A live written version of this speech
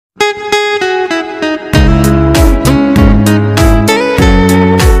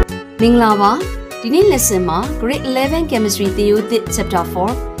Minglava, Dini lesson ma, grade 11 chemistry theo chapter 4,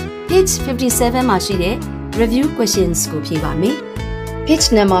 page 57 machine, review questions ko phibame.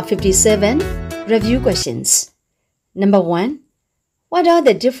 Page number 57, review questions. Number 1. What are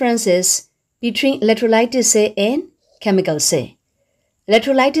the differences between electrolysis and chemical say?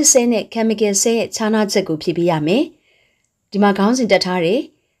 Electrolysis and chemical say chanaချက်ကိုဖြေပြရမယ်။ဒီမှာခေါင်းစဉ်တက်ထားတယ်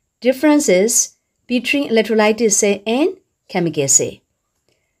differences between electrolysis and chemical say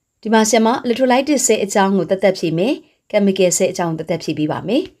ဒီမှာဆရာမ electrolysis sayအကြောင်းကိုတက်ဖြေမယ် chemical say အကြောင်းတက်ဖြေပြပါမ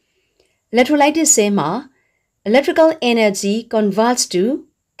ယ် electrolysis say မှာ electrical energy converts to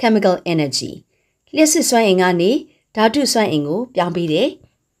chemical energy လျှပ်စစ်စွမ်းအင်ကနေဓာတုစွမ်းအင်ကိုပြောင်းပေးတယ်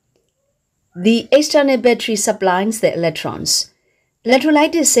The external battery supplies the electrons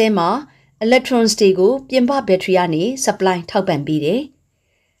electrolysis say မှာ electrons တွေကိုပြင်ပ battery ကနေ supply ထောက်ပံ့ပေးတယ်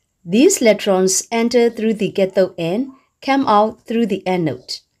These electrons enter through the cathode and come out through the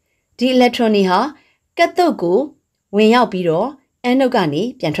anode ဒီ electron တွေဟာ cathode ကိုဝင်ရောက်ပြီးတော့ anode ကနေ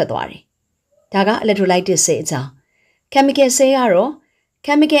ပြန်ထွက်သွားတယ်ဒါက electrolysis say အကြောင်း chemical say ကတော့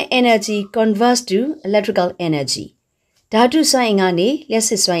chemical energy converts to electrical energy ဓာတုစွမ်းအင်ကနေလျှပ်စ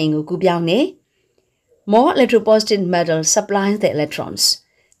စ်စွမ်းအင်ကိုကူးပြောင်းတယ် More electropositive metal supplies the electrons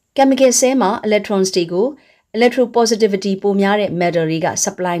chemical say မှာ electrons တွေကို electropositivity ပိုများတဲ့ metal တွေက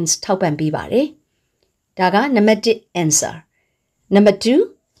supplies ထောက်ပံ့ပေးပါတယ်ဒါက number 1 answer number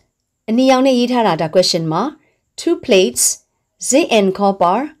 2အနီရောင်နဲ့ရေးထားတာဒါ question မှာ two plates zinc and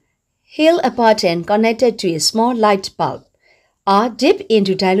copper held apart and connected to a small light bulb are dipped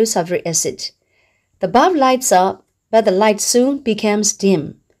into dilute sulfuric acid the bulb lights up but the light soon becomes dim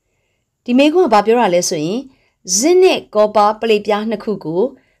ဒီမေကွန်းကဘာပြောတာလဲဆိုရင် zinc နဲ့ copper ပလေပြားနှစ်ခုကို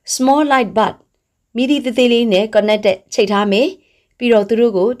small light bulb မီဒီသေးသေးလေးနဲ့ connected ချိတ်ထားမယ်ပြီးတော့သူ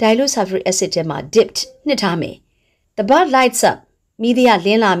တို့ကို dilute sulfuric acid ထဲမှာ dipped နှစ်ထားမယ် the bulb lights up မီဒီကလ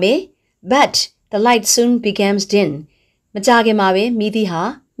င်းလာမယ် but the light soon becomes dim မကြခင်မှာပဲမီဒီဟာ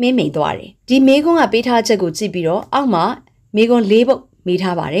မင်းမိန်သွားတယ်ဒီမေကွန်းကပေးထားချက်ကိုကြည့်ပြီးတော့အောက်မှာမေကွန်း၄ပုဒ်မေး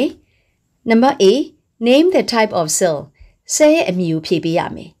ထားပါတယ် number A name the type of cell ဆဲရဲ့အမည်ကိုဖြေပေးရ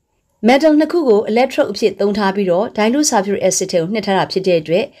မယ် metal နှစ်ခုကို electrode အဖြစ်သုံးထားပြီးတော့ dilute sulfuric acid ထဲကိုနှစ်ထားတာဖြစ်တဲ့အ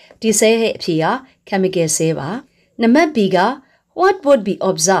တွက်ဒီဆဲရဲ့အဖြေဟာ chemical cell ပါ number B က what would be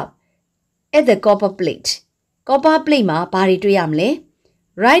observed at the copper plate copper plate မှာဘာတွေတွေ့ရမလဲ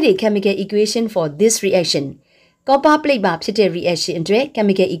write a chemical equation for this reaction copper plate မှာဖြစ်တဲ့ reaction အတွက်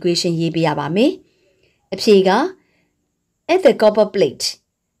chemical equation ရေးပေးရပါမယ်အဖြေက at the copper plate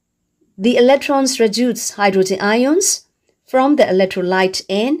the electrons reduce hydrogen ions from the electrolyte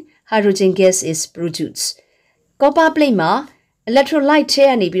and hydrogen gas is produced copper plate မှာ electrolyte ထဲ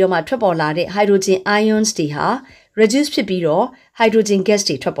ကနေပြီးတော့မှထွက်ပေါ်လာတဲ့ hydrogen ions တွေဟာ reduce ဖြစ်ပြီးတော့ hydrogen gas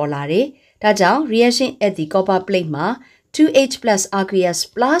တွေထွက်ပေါ်လာတယ်ဒါကြောင့် reaction at the copper plate မှာ 2H plus aqueous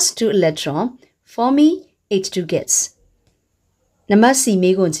plus 2 electron forming H2 gas. Number C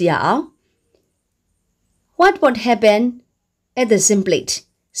မေးခွန်းကြည့်ရအောင် What would happen at the zinc plate?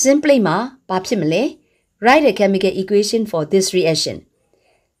 Zinc plate မှာဘာဖြစ်မလဲ Write a chemical equation for this reaction.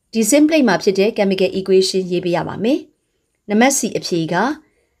 ဒီ zinc plate မှာဖြစ်တဲ့ chemical equation ရေးပေးရပါမယ် Number C အဖြေက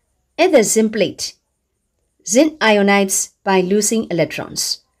At the zinc plate, zinc ionides by losing electrons.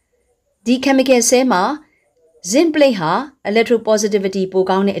 ဒီ chemical cell မှာ zinc plate ဟာ electropositivity ပို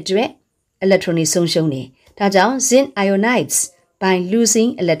ကောင်းတဲ့အတွက် electron တွေဆုံးရှုံးတယ်ဒါကြောင့် zinc ionides by losing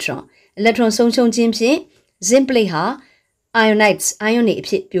electron ဆုံးရှုံးခြင်းဖြင့် zinc plate ဟာ ionides ion တွေအ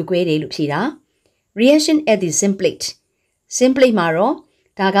ဖြစ်ပြိုကွဲတယ်လို့ဖြေတာ reaction at the zinc plate မှာတော့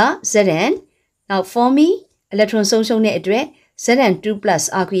ဒါက Zn နောက် forming electron ဆုံးရှုံးတဲ့အတွက် Zn2 plus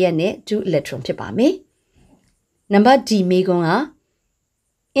aqueous နဲ့ 2 electron ဖြစ်ပါမယ် number D မေးခွန်းက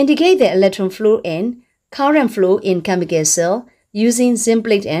indicate the electron flow and current flow in chemical cell using zinc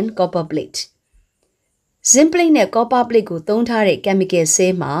plate and copper plate zinc plate နဲ့ copper plate ကိုသုံးထားတဲ့ chemical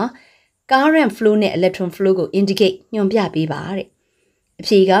cell မှာ current flow နဲ့ electron flow ကို indicate ညွှန်ပြပေးပါတဲ့အ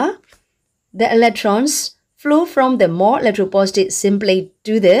ဖြေက the electrons flow from the more electropositive zinc plate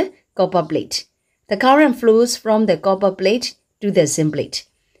to the copper plate the current flows from the copper plate to the zinc plate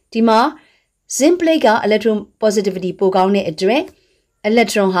ဒီမှာ zinc plate က electropositivity ပိုကောင်းတဲ့အတွက်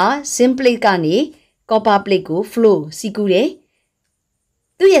electron ဟာ zinc plate ကနေ copper plate ကို flow စီးကူးတယ်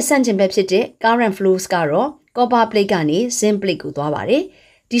သူ့ရဲ့ဆန့်ကျင်ဘက်ဖြစ်တဲ့ current flows ကတော့ copper plate ကနေ zinc plate ကိုသွားပါတယ်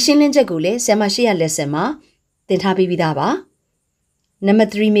ဒီရှင်းလင်းချက်ကိုလည်းဆရာမရှိရ lesson မှာသင်ထားပြီးသားပါ number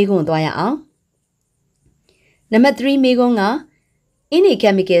 3 မေးခွန်းသွားရအောင် number 3 မေးခွန်းက in a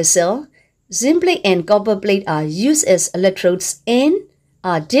chemical cell zinc plate and copper plate are used as electrodes and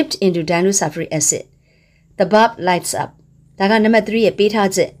are dipped into dilute sulfuric acid the bulb lights up ဒါက number 3 ရဲ့ပေးထား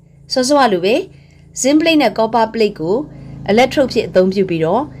ချက်စောစောကလိုပဲ zinc plate နဲ့ copper plate ကို electrode ဖြစ်အသုံးပြုပြီး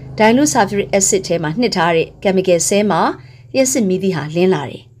တော့ dilute sulfuric acid ထဲမှာနှစ်ထားတဲ့ chemical cell မှာလျှပ်စစ်မီးသီးဟာလင်းလာ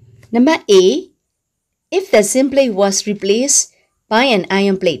တယ်။ Number A, if the zinc plate was replaced by an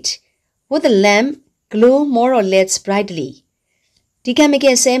iron plate, would the lamp glow more or less brightly? ဒီ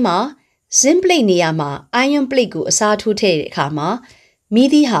chemical cell မှာ zinc plate နေရာမှာ iron plate ကိုအစားထိုးထည့်တဲ့အခါမှာမီး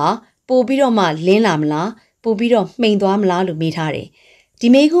သီးဟာပိုပြီးတော့မှလင်းလာမလားပိုပြီးတော့မှိန်သွားမလားလို့မေးထားတယ်။ဒီ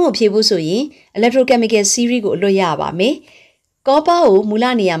မေးခွန်းကိုဖြေဖို့ဆိုရင် electrochemical series ကိုအလွတ်ရပါမယ်။ copper ကိုမူလ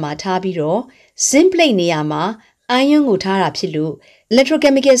နေရာမှာထားပြီးတော့ zinc plate နေရာမှာ iron ကိုထားတာဖြစ်လို့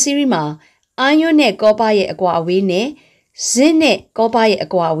electrochemical series မှာ iron နဲ့ copper ရဲ့အကွာအဝေးနဲ့ zinc နဲ့ copper ရဲ့အ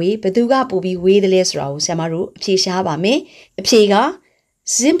ကွာအဝေးဘယ်သူကပိုပြီးဝေးတယ်လဲဆိုတာကိုဆရာမတို့အဖြေရှားပါမယ်။အဖြေက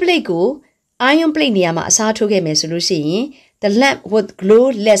zinc plate ကို iron plate နေရာမှာအစားထိုးခဲ့မယ်ဆိုလို့ရှိရင် the lamp would glow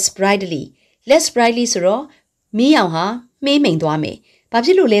less brightly ဆိုတော့မီးရောင်ဟာမှေးမိန်သွားမယ်။ဘာဖြ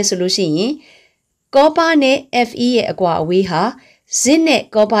စ်လို့လဲဆိုလို့ရှိရင် copper နဲ့ Fe ရဲ့အကွာအဝေးဟာ zinc နဲ့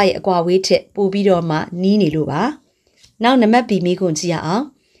copper ရဲ့အကွာအဝေးထက်ပိုပြီးတော့မှနီးနေလို့ပါ။နောက်နံပါတ် B မေးခွန်းကြည့်ရအောင်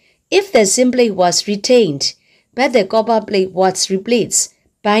။ If the zinc plate was retained but the copper plate was replaced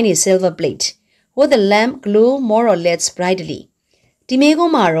by a silver plate, would the lamp glow more or less brightly? ဒီမေးခွ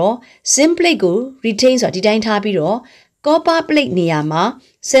န်းမှာတော့ zinc plate ကို retain ဆိုတာဒီတိုင်းထားပြီးတော့ copper plate နေရာမှာ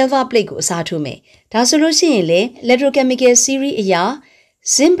silver plate ကိုအစားထိုးမယ်။ဒါဆိုလို့ရှိရင်လေ electrochemical series အရာ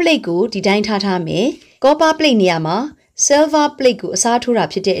zinc plate ကိုဒီတိုင်းထားမယ်။ copper plate နေရာမှာ silver plate ကိုအစားထိုးတာ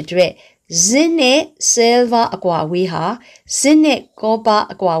ဖြစ်တဲ့အတွက် zinc နဲ့ silver အကွာအဝေးဟာ zinc နဲ့ copper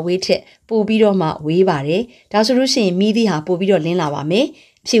အကွာအဝေးထက်ပိုပြီးတော့မှဝေးပါတယ်။ဒါဆိုလို့ရှိရင်မီးသီးဟာပိုပြီးတော့လင်းလာပါမယ်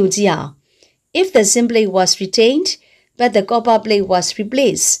။ဖြေကြည့်အောင်။ If the zinc plate was retained but the copper plate was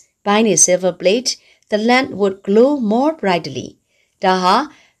replaced by a silver plate, the lamp would glow more brightly. ဒါဟာ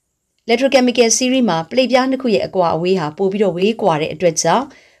electrochemical series မှာ plate ပြားနှစ်ခုရဲ့အကွာအဝေးဟာပိုပြီးတော့ဝေးကွာတဲ့အတွက်ကြောင့်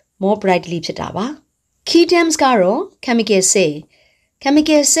more brightly ဖြစ်တာပါ။ Key terms ကတော့ chemical cell.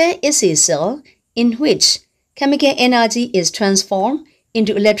 Chemical cell is a cell in which chemical energy is transformed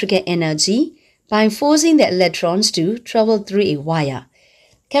into electrical energy by forcing the electrons to travel through a wire.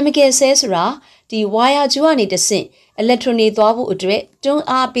 Chemical cell ဆိုတာဒီ wire ကျိုးကနေတဆင့် electron တွေသွားဖို့အတွက်တွန်း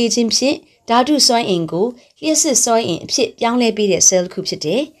အားပေးခြင်းဖြင့်ဓာတုစွမ်းအင်ကိုလျှပ်စစ်စွမ်းအင်အဖြစ်ပြောင်းလဲပေးတဲ့ cell တစ်ခုဖြစ်တ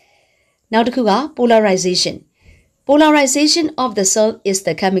ယ်။နောက်တစ်ခုက polarization. Polarization of the cell is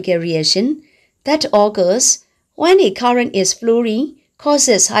the chemical reaction that occurs when a current is flowing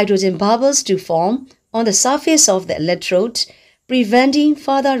causes hydrogen bubbles to form on the surface of the electrode, preventing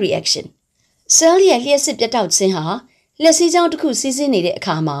further reaction. Cell ရဲ့လျှပ်စစ်ပြတ်တောက်ခြင်းဟာလက်စီးကြောင်းတစ်ခုစီးဆင်းနေတဲ့အ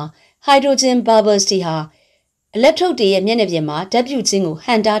ခါမှာ hydrogen bubbles တွေဟာ electrode တွေရဲ့မျက်နှာပြင်မှာဓာတ်ပြုခြင်းကိုဟ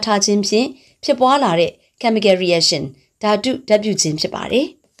န့်တားထားခြင်းဖြင့်ဖြစ်ပွားလာတဲ့ chemical reaction ဓာတုဓာတ်ပြုခြင်းဖြစ်ပါတယ်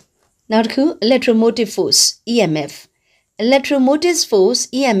။နောက်တစ်ခု electromotive force EMF. Electromotive force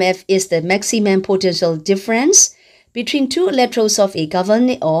EMF is the maximum potential difference between two electrodes of a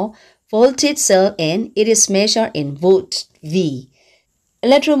governing or voltage cell and it is measured in volt V.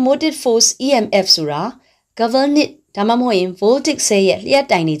 Electromotive force EMF ဆိုတာ governing ဒါမှမဟုတ်ရင် voltage cell ရဲ့လျှက်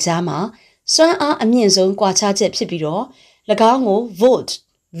တိုင်တွေကြားမှာစွမ်းအားအမြင့်ဆုံးကွာခြားချက်ဖြစ်ပြီးတော့၎င်းကို volt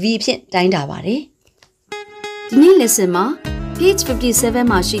V ဖြင့်တိုင်းတာပါတယ်။ဒီနေ့ lesson မှာ page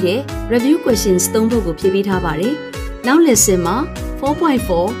 57မှာရှိတဲ့ review questions 3ခုကိုဖြည့်ပေးထားပါတယ်။နောက် lesson မှာ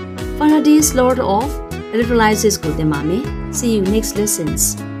 4.4 Faraday's law of electrolysis ကိုသင်ပါမယ်။ See you next lessons.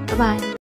 Bye bye.